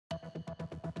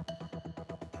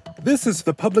This is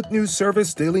the Public News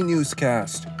Service Daily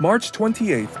Newscast, March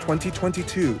 28,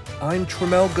 2022. I'm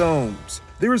Tremel Gomes.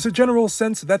 There is a general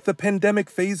sense that the pandemic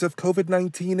phase of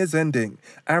COVID-19 is ending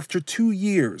after 2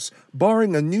 years,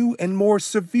 barring a new and more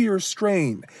severe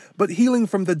strain. But healing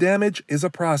from the damage is a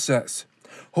process.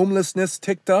 Homelessness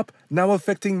ticked up, now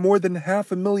affecting more than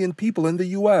 500,000 people in the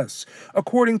U.S.,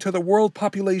 according to the World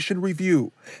Population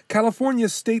Review.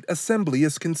 California's State Assembly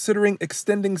is considering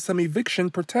extending some eviction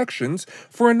protections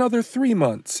for another 3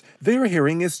 months. Their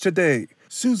hearing is today.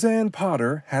 Suzanne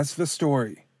Potter has the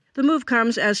story. The move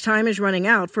comes as time is running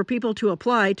out for people to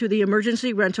apply to the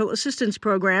Emergency Rental Assistance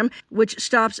Program, which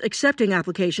stops accepting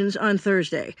applications on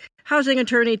Thursday. Housing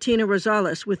attorney Tina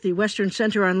Rosales with the Western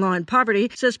Center on Law and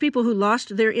Poverty says people who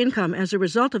lost their income as a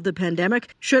result of the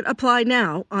pandemic should apply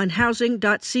now on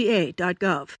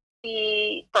housing.ca.gov.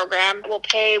 The program will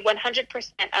pay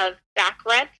 100% of back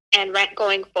rent and rent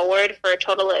going forward for a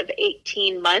total of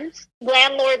 18 months.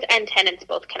 Landlords and tenants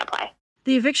both can apply.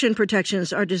 The eviction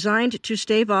protections are designed to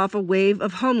stave off a wave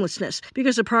of homelessness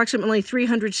because approximately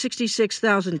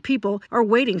 366,000 people are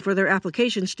waiting for their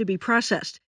applications to be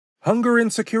processed. Hunger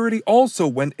insecurity also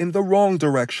went in the wrong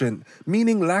direction,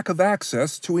 meaning lack of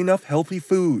access to enough healthy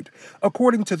food.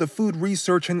 According to the Food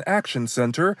Research and Action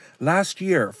Center, last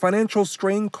year, financial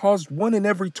strain caused 1 in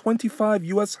every 25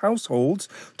 U.S. households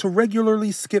to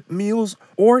regularly skip meals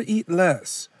or eat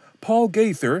less. Paul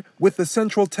Gaither with the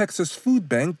Central Texas Food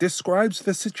Bank describes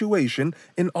the situation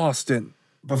in Austin.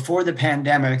 Before the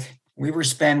pandemic, we were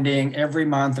spending every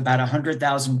month about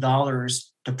 $100,000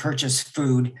 to purchase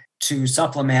food to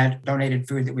supplement donated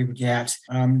food that we would get.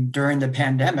 During the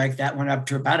pandemic, that went up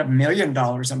to about $1 million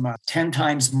a month, 10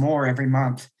 times more every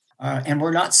month. And we're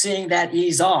not seeing that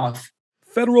ease off.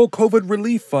 Federal COVID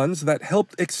relief funds that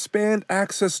helped expand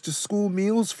access to school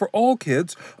meals for all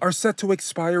kids are set to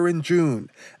expire in June.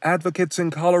 Advocates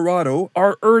in Colorado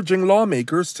are urging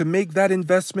lawmakers to make that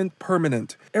investment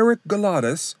permanent. Eric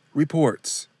Galatas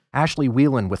reports. Ashley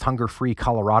Whelan with Hunger Free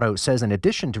Colorado says in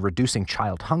addition to reducing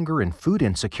child hunger and food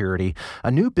insecurity,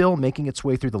 a new bill making its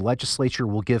way through the legislature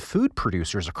will give food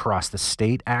producers across the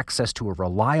state access to a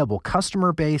reliable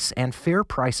customer base and fair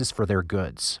prices for their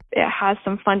goods. It has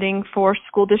some funding for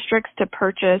school districts to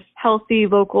purchase healthy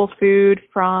local food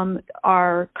from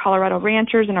our Colorado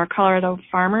ranchers and our Colorado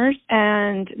farmers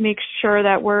and make sure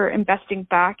that we're investing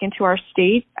back into our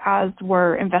state as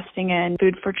we're investing in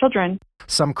food for children.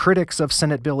 Some critics of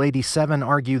Senate Bill 87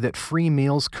 argue that free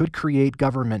meals could create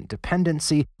government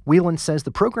dependency. Whelan says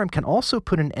the program can also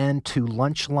put an end to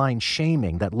lunch line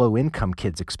shaming that low-income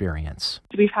kids experience.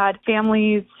 We've had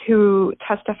families who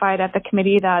testified at the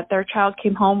committee that their child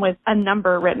came home with a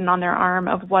number written on their arm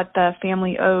of what the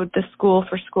family owed the school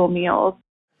for school meals.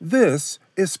 This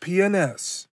is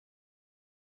PNS.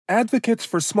 Advocates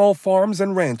for small farms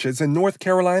and ranches in North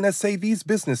Carolina say these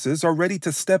businesses are ready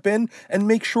to step in and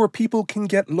make sure people can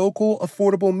get local,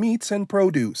 affordable meats and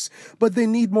produce. But they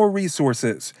need more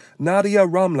resources. Nadia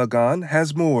Ramlagan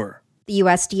has more. The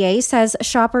USDA says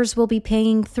shoppers will be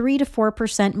paying 3 to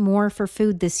 4% more for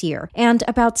food this year and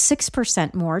about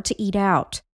 6% more to eat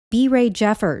out. B. Ray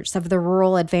Jeffers of the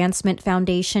Rural Advancement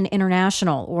Foundation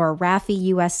International, or RAFI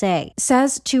USA,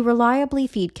 says to reliably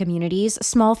feed communities,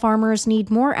 small farmers need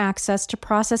more access to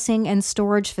processing and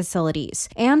storage facilities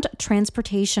and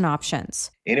transportation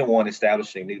options. Anyone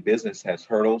establishing new business has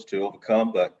hurdles to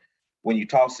overcome, but when you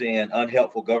toss in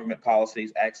unhelpful government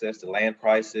policies, access to land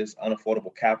prices,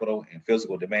 unaffordable capital, and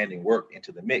physical demanding work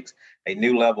into the mix, a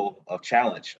new level of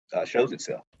challenge shows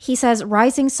itself. He says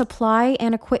rising supply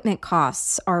and equipment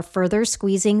costs are further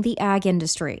squeezing the ag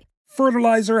industry.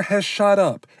 Fertilizer has shot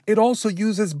up. It also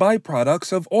uses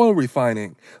byproducts of oil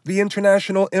refining. The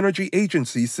International Energy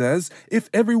Agency says if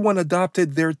everyone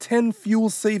adopted their 10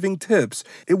 fuel-saving tips,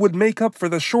 it would make up for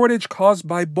the shortage caused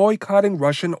by boycotting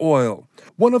Russian oil.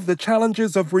 One of the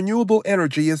challenges of renewable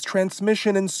energy is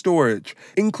transmission and storage,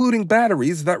 including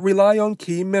batteries that rely on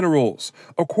key minerals.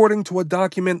 According to a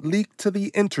document leaked to The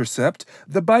Intercept,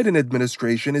 the Biden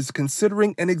administration is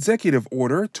considering an executive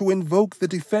order to invoke the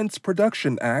Defense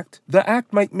Production Act. The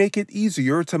act might make it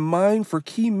easier to mine for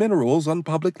key minerals on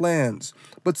public lands,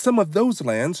 but some of those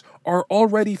lands are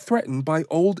already threatened by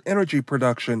old energy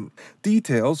production.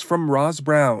 Details from Roz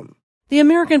Brown. The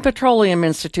American Petroleum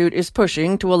Institute is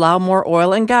pushing to allow more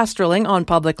oil and gas drilling on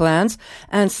public lands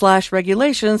and slash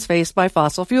regulations faced by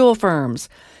fossil fuel firms.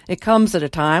 It comes at a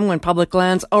time when public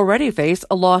lands already face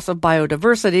a loss of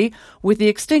biodiversity with the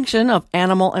extinction of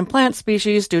animal and plant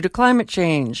species due to climate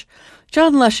change.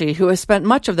 John Leshy, who has spent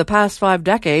much of the past 5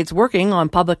 decades working on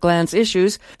public lands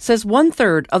issues, says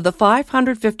 1/3 of the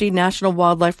 550 national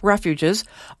wildlife refuges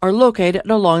are located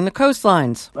along the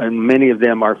coastlines. And many of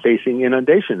them are facing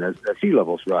inundation as sea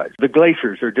levels rise. The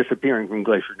glaciers are disappearing from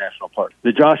Glacier National Park.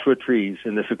 The Joshua trees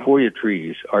and the sequoia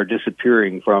trees are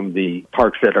disappearing from the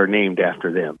parks that are named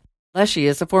after them. Leshy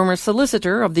is a former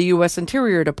solicitor of the U.S.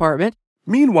 Interior Department.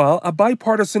 Meanwhile, a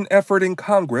bipartisan effort in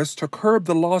Congress to curb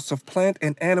the loss of plant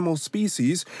and animal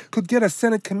species could get a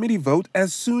Senate committee vote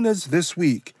as soon as this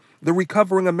week. The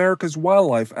Recovering America's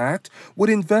Wildlife Act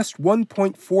would invest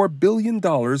 $1.4 billion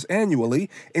annually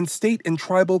in state and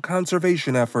tribal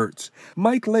conservation efforts.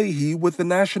 Mike Leahy with the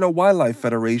National Wildlife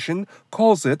Federation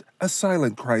calls it a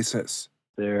silent crisis.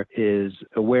 There is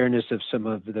awareness of some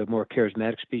of the more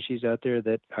charismatic species out there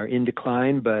that are in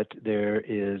decline, but there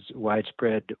is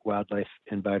widespread wildlife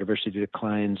and biodiversity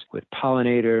declines with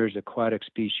pollinators, aquatic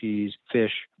species,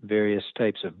 fish, various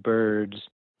types of birds.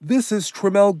 This is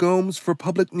Tremel Gomes for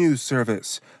Public News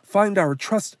Service. Find our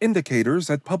trust indicators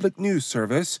at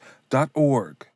publicnewsservice.org.